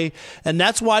play, and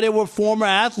that's why there were former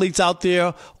athletes out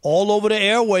there all over the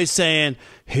airways saying,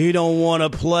 he don't want to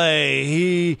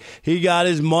play, he got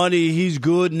his money, he's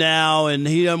good now, and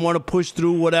he doesn't want to push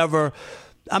through whatever.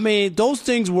 I mean, those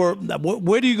things were,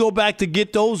 where do you go back to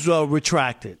get those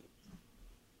retracted?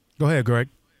 Go ahead, Greg.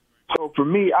 So for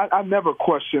me, I never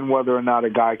questioned whether or not a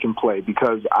guy can play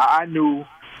because I knew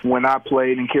when I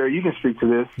played, and Kerry, you can speak to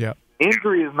this, yeah.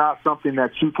 Injury is not something that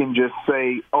you can just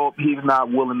say, oh, he's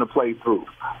not willing to play through.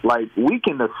 Like, we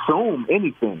can assume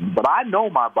anything, but I know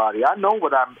my body. I know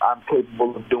what I'm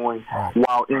capable of doing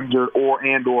while injured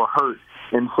or hurt.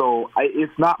 And so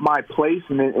it's not my place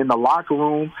in the locker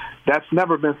room. That's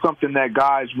never been something that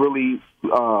guys really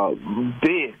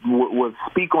did, would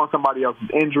speak on somebody else's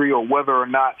injury or whether or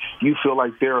not you feel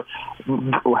like they're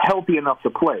healthy enough to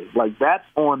play. Like, that's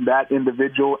on that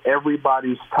individual.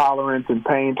 Everybody's tolerance and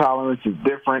pain tolerance is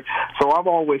different. So I've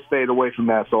always stayed away from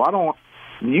that. So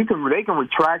they can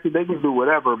retract it, they can do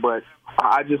whatever, but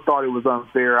I just thought it was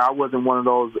unfair. I wasn't one of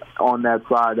those on that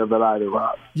side of it either,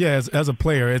 Rob. Yeah, as a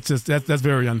player, it's just that's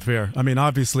very unfair. I mean,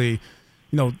 obviously,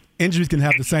 injuries can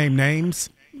have the same names,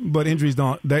 but injuries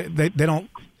don't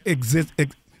exist. They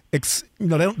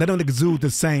don't exude the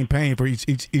same pain for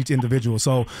each individual.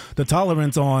 So the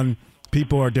tolerance on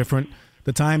people are different.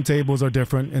 The timetables are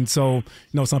different, and so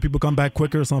some people come back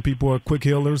quicker. Some people are quick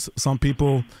healers. Some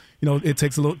people, it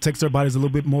takes their bodies a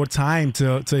little bit more time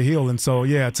to heal. And so,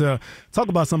 to talk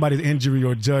about somebody's injury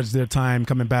or judge their time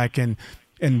coming back and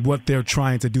what they're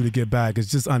trying to do to get back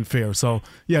is just unfair. So,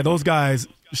 those guys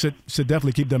should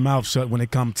definitely keep their mouths shut when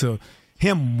it comes to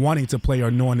him wanting to play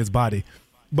or knowing his body.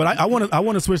 But I want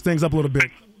to switch things up a little bit,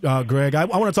 Greg. I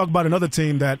want to talk about another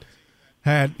team that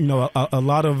had a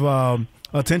lot of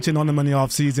attention on them in the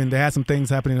offseason. They had some things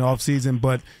happening in the offseason,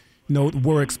 but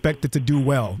were expected to do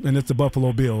well, and it's the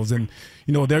Buffalo Bills. And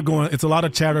they're going. It's a lot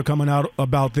of chatter coming out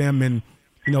about them and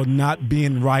not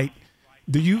being right.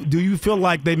 Do you feel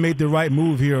like they made the right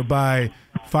move here by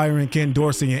firing Ken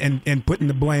Dorsey and putting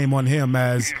the blame on him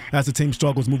as the team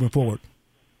struggles moving forward?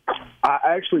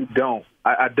 I actually don't.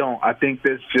 I don't. I think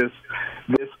this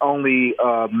only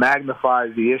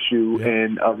magnifies the issue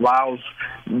and allows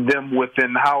them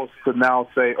within the house to now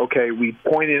say, okay, we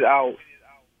pointed out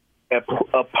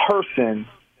a person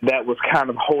that was kind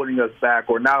of holding us back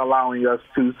or not allowing us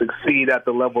to succeed at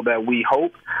the level that we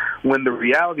hope. When the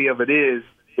reality of it is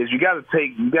you got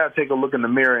to take a look in the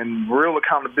mirror, and real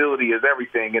accountability is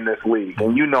everything in this league.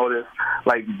 And you know this,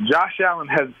 like Josh Allen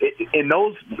has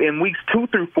in weeks 2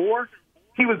 through 4,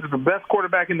 he was the best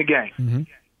quarterback in the game. Mm-hmm.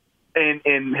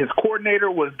 And his coordinator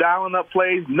was dialing up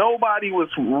plays. Nobody was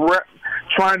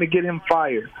trying to get him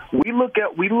fired. We look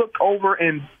over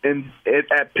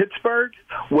at Pittsburgh,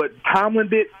 what Tomlin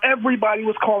did. Everybody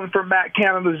was calling for Matt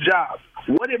Canada's job.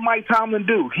 What did Mike Tomlin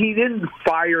do? He didn't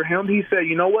fire him. He said,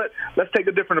 you know what? Let's take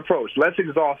a different approach. Let's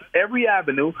exhaust every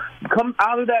avenue. Come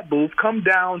out of that booth. Come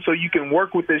down so you can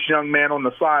work with this young man on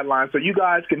the sideline so you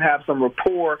guys can have some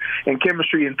rapport and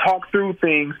chemistry and talk through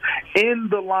things in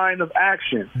the line of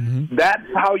action. Mm-hmm. That's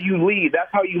how you lead. That's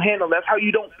how you handle. That's how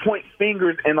you don't point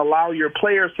fingers and allow your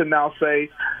players to now say,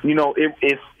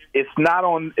 it's not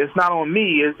on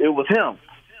me. It was him.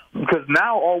 Because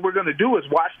now all we're going to do is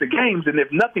watch the games, and if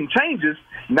nothing changes,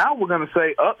 now we're going to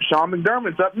say, Sean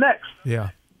McDermott's up next.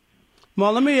 Yeah.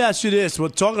 Well, let me ask you this. We're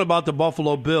talking about the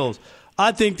Buffalo Bills.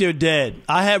 I think they're dead.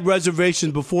 I had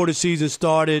reservations before the season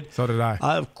started. So did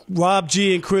I. Rob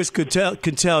G and Chris could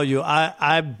tell you.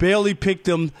 I barely picked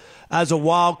them as a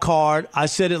wild card. I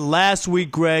said it last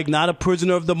week, Greg, not a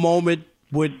prisoner of the moment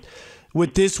with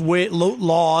this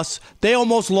loss. They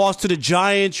almost lost to the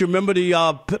Giants. You remember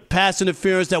the pass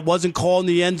interference that wasn't called in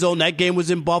the end zone? That game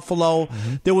was in Buffalo.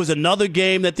 Mm-hmm. There was another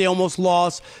game that they almost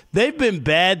lost. They've been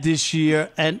bad this year,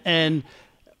 and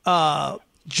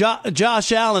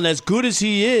Josh Allen, as good as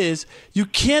he is, you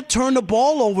can't turn the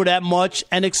ball over that much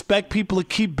and expect people to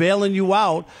keep bailing you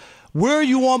out. Where are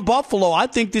you on Buffalo? I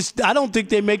don't think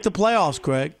they make the playoffs,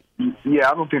 Greg. Yeah,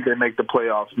 I don't think they make the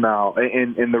playoffs now.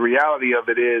 And the reality of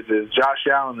it is Josh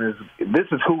Allen this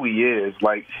is who he is.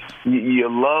 Like you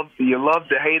love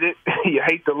to hate it, you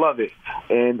hate to love it,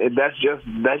 and that's just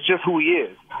who he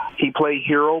is. He plays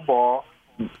hero ball.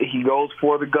 He goes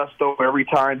for the gusto every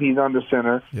time he's under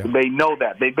center. Yeah. They know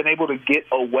that. They've been able to get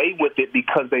away with it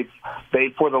because they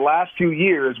for the last few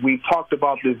years, we've talked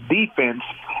about this defense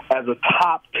as a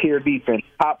top-tier defense,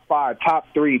 top 5, top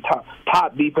 3, top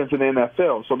defense in the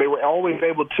NFL. So they were always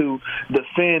able to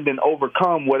defend and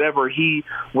overcome whatever he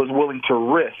was willing to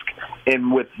risk.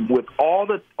 And with all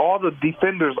the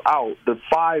defenders out, the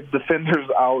 5 defenders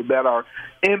out that are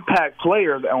impact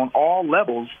players on all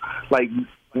levels, like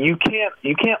you can't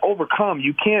overcome,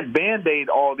 you can't band-aid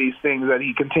all these things that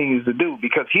he continues to do,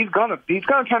 because he's gonna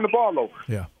turn the ball over.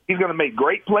 Yeah. He's gonna make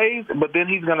great plays, but then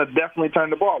he's gonna definitely turn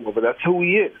the ball over. That's who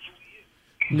he is.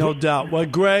 No doubt. Well,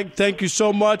 Greg, thank you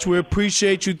so much. We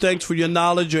appreciate you. Thanks for your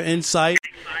knowledge, your insight,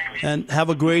 and have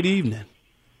a great evening.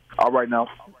 All right now.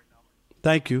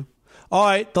 Thank you. All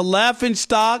right, the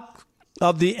laughingstock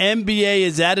of the NBA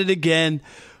is at it again.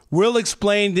 We'll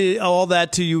explain all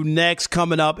that to you next,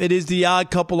 coming up. It is The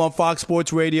Odd Couple on Fox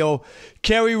Sports Radio.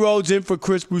 Kerry Rhodes in for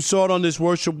Chris Broussard on this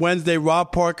Worship Wednesday.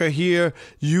 Rob Parker here,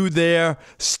 you there.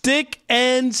 Stick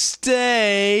and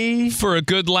stay. For a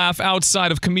good laugh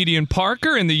outside of comedian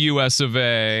Parker in the US of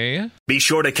A. Be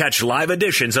sure to catch live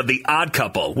editions of The Odd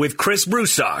Couple with Chris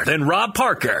Broussard and Rob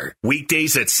Parker.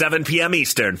 Weekdays at 7 p.m.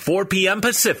 Eastern, 4 p.m.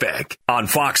 Pacific. On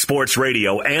Fox Sports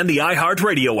Radio and the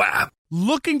iHeartRadio app.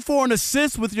 Looking for an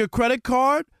assist with your credit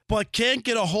card, but can't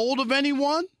get a hold of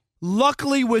anyone?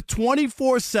 Luckily, with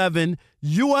 24/7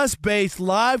 U.S.-based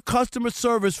live customer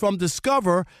service from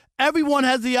Discover, everyone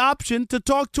has the option to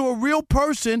talk to a real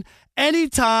person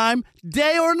anytime,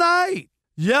 day or night.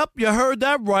 Yep, you heard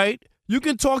that right. You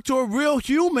can talk to a real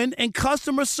human in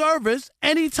customer service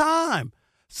anytime.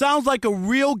 Sounds like a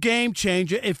real game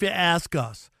changer if you ask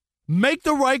us. Make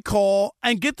the right call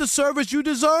and get the service you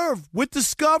deserve with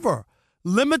Discover.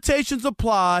 Limitations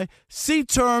apply. See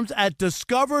terms at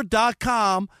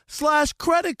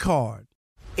discover.com/credit card.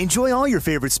 Enjoy all your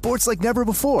favorite sports like never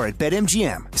before at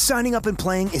BetMGM. Signing up and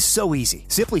playing is so easy.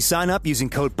 Simply sign up using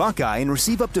code Buckeye and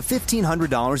receive up to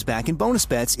 $1,500 back in bonus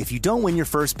bets if you don't win your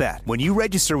first bet. When you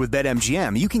register with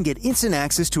BetMGM, you can get instant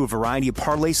access to a variety of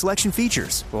parlay selection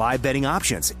features, live betting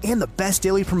options, and the best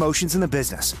daily promotions in the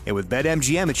business. And with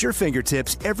BetMGM at your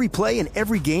fingertips, every play and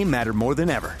every game matter more than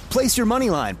ever. Place your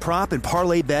moneyline, prop, and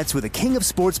parlay bets with the king of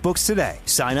sportsbooks today.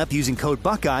 Sign up using code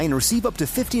Buckeye and receive up to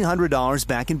 $1,500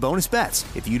 back in bonus bets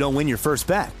if you don't win your first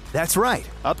bet. That's right,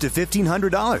 up to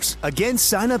 $1,500. Again,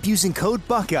 sign up using code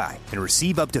Buckeye and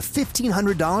receive up to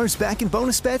 $1,500 back in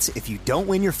bonus bets if you don't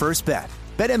win your first bet.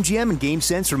 BetMGM and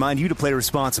GameSense remind you to play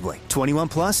responsibly. 21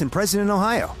 plus and present in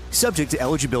Ohio. Subject to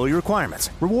eligibility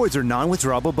requirements. Rewards are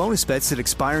non-withdrawable bonus bets that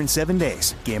expire in 7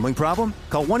 days. Gambling problem?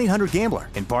 Call 1-800-GAMBLER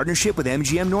in partnership with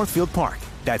MGM Northfield Park.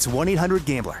 That's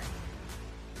 1-800-GAMBLER.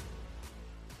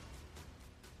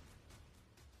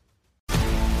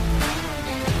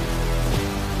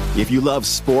 If you love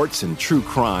sports and true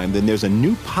crime, then there's a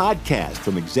new podcast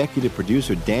from executive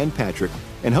producer Dan Patrick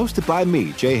and hosted by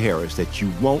me, Jay Harris, that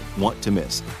you won't want to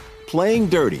miss. Playing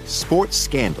Dirty: Sports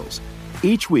Scandals.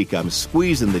 Each week, I'm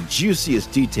squeezing the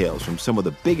juiciest details from some of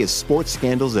the biggest sports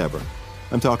scandals ever.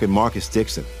 I'm talking Marcus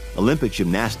Dixon, Olympic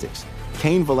gymnastics,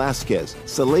 Cain Velasquez,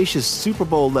 salacious Super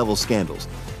Bowl-level scandals.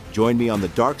 Join me on the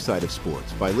dark side of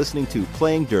sports by listening to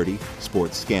Playing Dirty: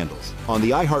 Sports Scandals on the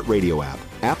iHeartRadio app,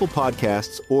 Apple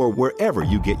Podcasts, or wherever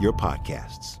you get your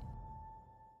podcasts.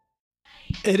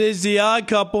 It is The Odd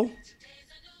Couple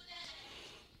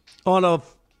on a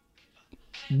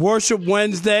Worship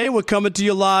Wednesday. We're coming to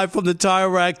you live from the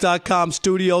TireRack.com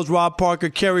studios. Rob Parker,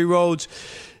 Kerry Rhodes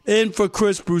in for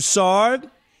Chris Broussard.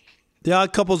 The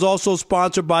Odd Couple is also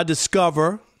sponsored by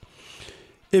Discover.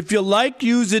 If you like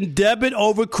using debit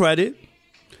over credit,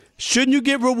 shouldn't you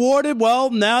get rewarded? Well,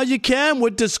 now you can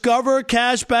with Discover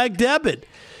Cashback Debit.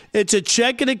 It's a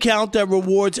checking account that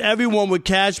rewards everyone with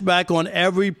cash back on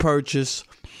every purchase.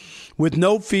 with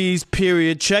no fees,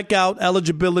 period. Check out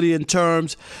eligibility and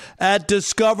terms at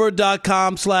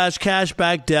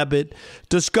discover.com/cashback debit.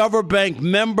 Discover Bank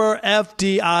member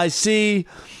FDIC.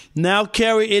 Now,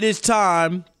 Kerry, it is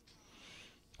time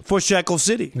for Shekel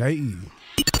City. Hey.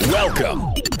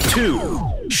 Welcome to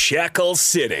Shekel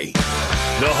City,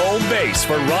 the home base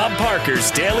for Rob Parker's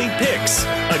daily picks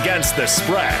against the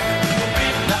spread.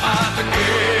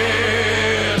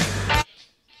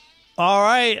 All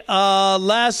right.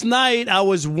 Last night I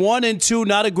was 1-2.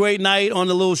 Not a great night on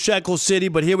the little Shekel City,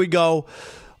 but here we go.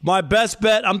 My best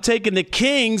bet, I'm taking the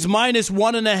Kings minus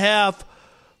 1.5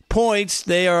 points.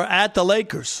 They are at the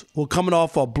Lakers. We're coming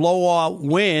off a blowout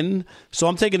win, so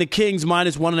I'm taking the Kings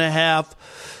minus 1.5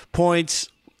 points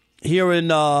here in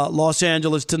Los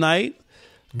Angeles tonight.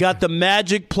 Got the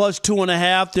Magic plus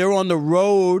 2.5. They're on the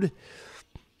road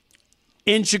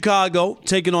in Chicago,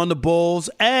 taking on the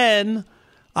Bulls, and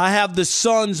I have the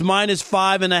Suns minus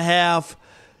 5.5.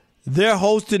 They're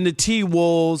hosting the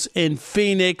T-Wolves in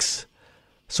Phoenix.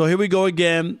 So here we go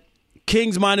again.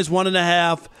 Kings minus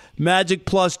 1.5, Magic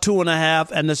plus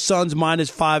 2.5, and the Suns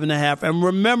minus 5.5. And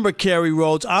remember, Kerry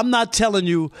Rhodes, I'm not telling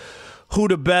you who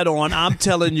to bet on. I'm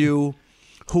telling you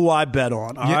who I bet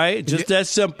on. All right? Just that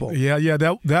simple. Yeah.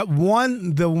 That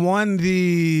one,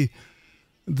 the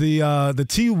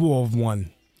T-Wolf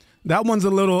one. That one's a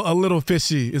little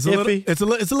fishy. It's a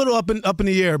little up in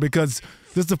the air because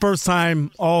this is the first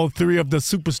time all three of the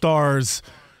superstars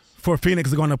for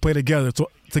Phoenix are going to play together. So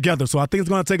I think it's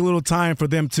going to take a little time for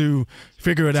them to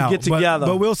figure it out. Get together.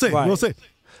 But we'll see. Right. We'll see.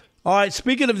 All right,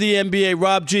 speaking of the NBA,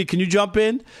 Rob G, can you jump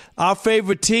in? Our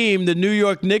favorite team, the New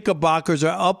York Knickerbockers,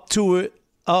 are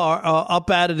up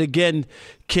at it again,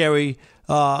 Kerry.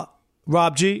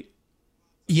 Rob G?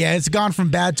 Yeah, it's gone from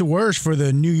bad to worse for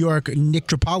the New York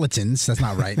Knickerpolitans. That's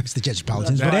not right. It's the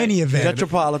Jetropolitans. But any event.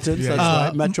 Metropolitans, that's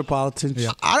right. Metropolitans.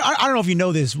 Yeah. I don't know if you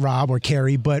know this, Rob or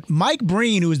Kerry, but Mike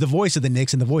Breen, who is the voice of the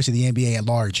Knicks and the voice of the NBA at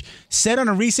large, said on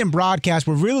a recent broadcast,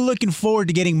 we're really looking forward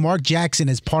to getting Mark Jackson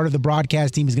as part of the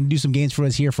broadcast team. He's going to do some games for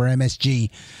us here for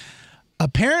MSG.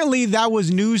 Apparently, that was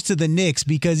news to the Knicks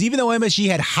because even though MSG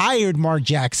had hired Mark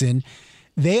Jackson,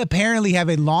 they apparently have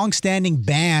a long-standing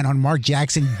ban on Mark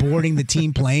Jackson boarding the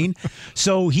team plane.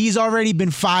 So he's already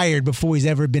been fired before he's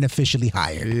ever been officially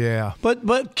hired. Yeah.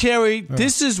 But Kerry,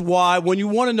 this is why, when you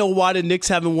want to know why the Knicks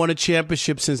haven't won a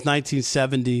championship since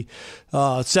 1970,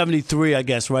 73, I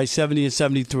guess, right? 70 and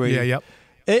 73. Yeah, yep.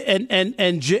 And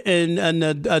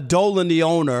Dolan, the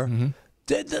owner,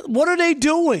 what are they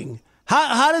doing?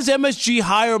 How does MSG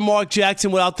hire Mark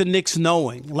Jackson without the Knicks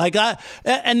knowing?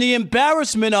 And the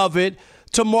embarrassment of it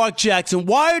to Mark Jackson.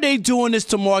 Why are they doing this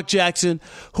to Mark Jackson,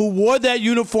 who wore that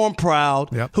uniform proud,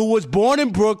 who was born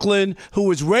in Brooklyn, who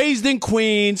was raised in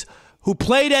Queens, who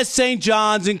played at St.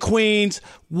 John's in Queens?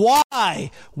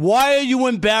 Why? Why are you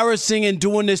embarrassing and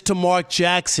doing this to Mark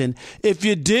Jackson? If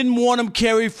you didn't want him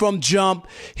carried from jump,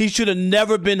 he should have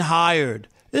never been hired.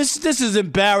 This is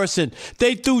embarrassing.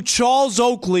 They threw Charles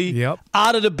Oakley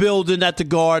out of the building at the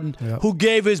Garden, who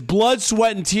gave his blood,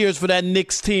 sweat, and tears for that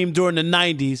Knicks team during the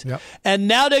 90s. And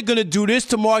now they're going to do this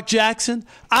to Mark Jackson?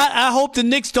 I hope the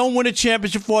Knicks don't win a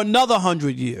championship for another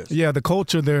 100 years. Yeah, the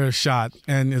culture there is shot.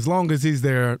 And as long as he's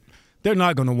there, they're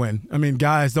not going to win. I mean,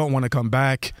 guys don't want to come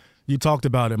back. You talked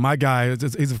about it. My guy,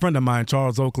 he's a friend of mine,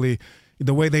 Charles Oakley.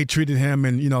 The way they treated him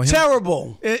and, him,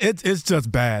 terrible. It's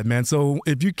just bad, man. So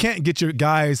if you can't get your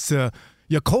guys,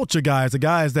 your culture guys, the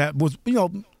guys that was,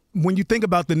 when you think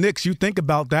about the Knicks, you think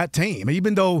about that team.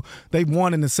 Even though they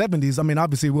won in the 70s, I mean,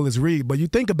 obviously Willis Reed, but you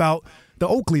think about the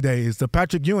Oakley days, the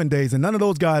Patrick Ewing days, and none of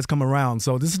those guys come around.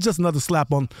 So this is just another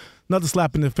slap in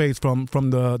the face from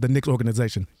the Knicks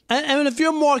organization. And if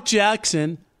you're Mark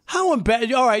Jackson, how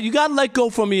embarrassing. All right, you got let go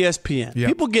from ESPN. Yep.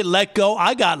 People get let go.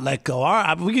 I got let go. All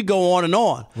right, we could go on and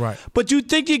on. Right. But you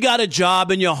think you got a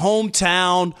job in your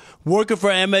hometown, working for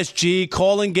MSG,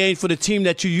 calling games for the team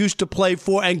that you used to play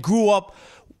for and grew up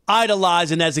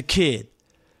idolizing as a kid.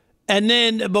 And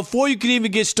then before you could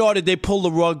even get started, they pull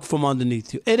the rug from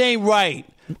underneath you. It ain't right.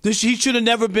 He should have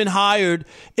never been hired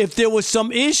if there was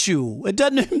some issue.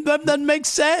 That doesn't make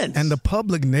sense. And the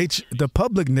public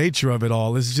nature of it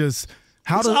all is just...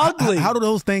 How do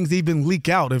those things even leak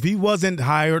out? If he wasn't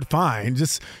hired, fine.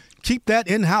 Just keep that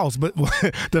in-house. But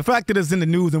the fact that it's in the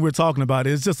news and we're talking about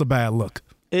it is just a bad look.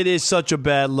 It is such a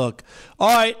bad look.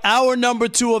 All right, hour number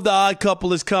 2 of The Odd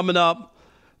Couple is coming up.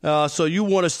 So you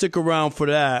want to stick around for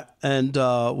that. And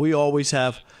we always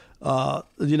have,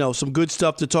 some good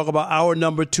stuff to talk about. Hour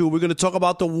number 2, we're going to talk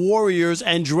about the Warriors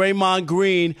and Draymond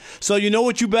Green. So you know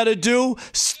what you better do?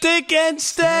 Stick and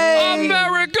stay.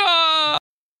 America!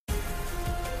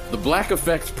 The Black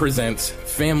Effect presents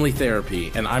Family Therapy,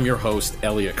 and I'm your host,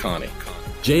 Elliot Connie.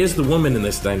 Jay is the woman in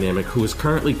this dynamic who is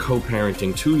currently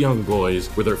co-parenting 2 young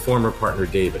boys with her former partner,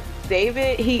 David.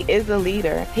 David, he is a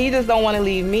leader. He just don't want to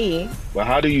leave me. But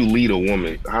how do you lead a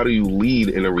woman? How do you lead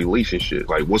in a relationship?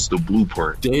 Like, what's the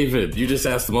blueprint? David, you just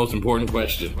asked the most important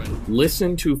question.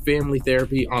 Listen to Family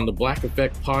Therapy on the Black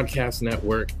Effect Podcast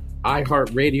Network,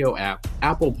 iHeartRadio app,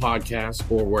 Apple Podcasts,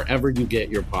 or wherever you get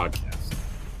your podcasts.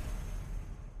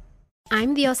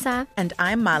 I'm Diosa. And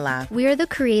I'm Mala. We're the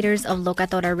creators of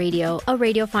Locatora Radio, a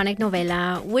radiophonic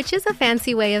novela, which is a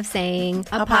fancy way of saying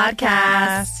a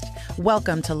podcast.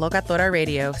 Welcome to Locatora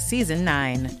Radio, Season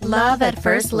 9. Love at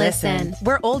first listen.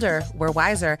 We're older, we're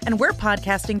wiser, and we're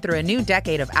podcasting through a new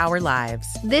decade of our lives.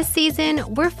 This season,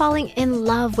 we're falling in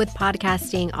love with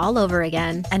podcasting all over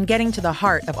again. And getting to the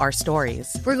heart of our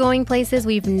stories. We're going places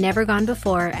we've never gone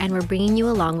before, and we're bringing you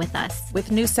along with us.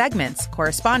 With new segments,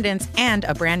 correspondence, and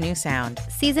a brand new sound.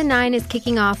 Season 9 is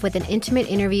kicking off with an intimate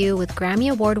interview with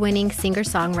Grammy Award-winning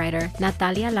singer-songwriter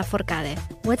Natalia Lafourcade.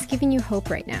 What's giving you hope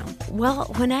right now? Well,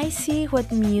 when I see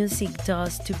what music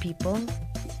does to people,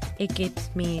 it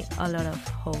gives me a lot of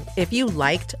hope. If you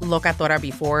liked Locatora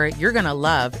before, you're going to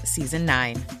love Season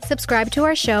 9. Subscribe to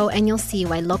our show and you'll see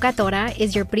why Locatora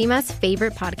is your prima's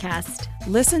favorite podcast.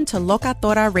 Listen to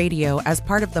Locatora Radio as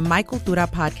part of the My Cultura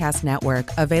Podcast Network,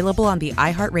 available on the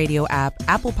iHeartRadio app,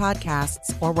 Apple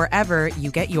Podcasts, or wherever you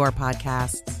get your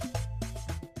podcasts.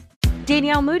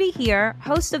 Danielle Moody here,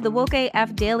 host of the Woke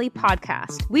AF Daily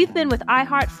podcast. We've been with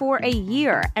iHeart for a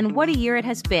year, and what a year it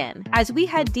has been. As we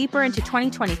head deeper into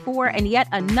 2024 and yet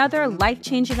another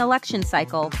life-changing election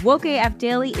cycle, Woke AF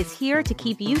Daily is here to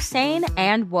keep you sane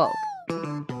and woke.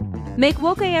 Make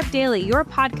Woke AF Daily your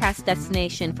podcast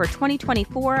destination for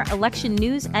 2024 election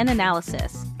news and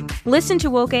analysis. Listen to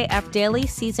Woke AF Daily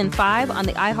Season 5 on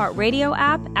the iHeartRadio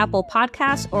app, Apple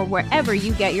Podcasts, or wherever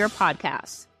you get your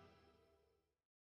podcasts.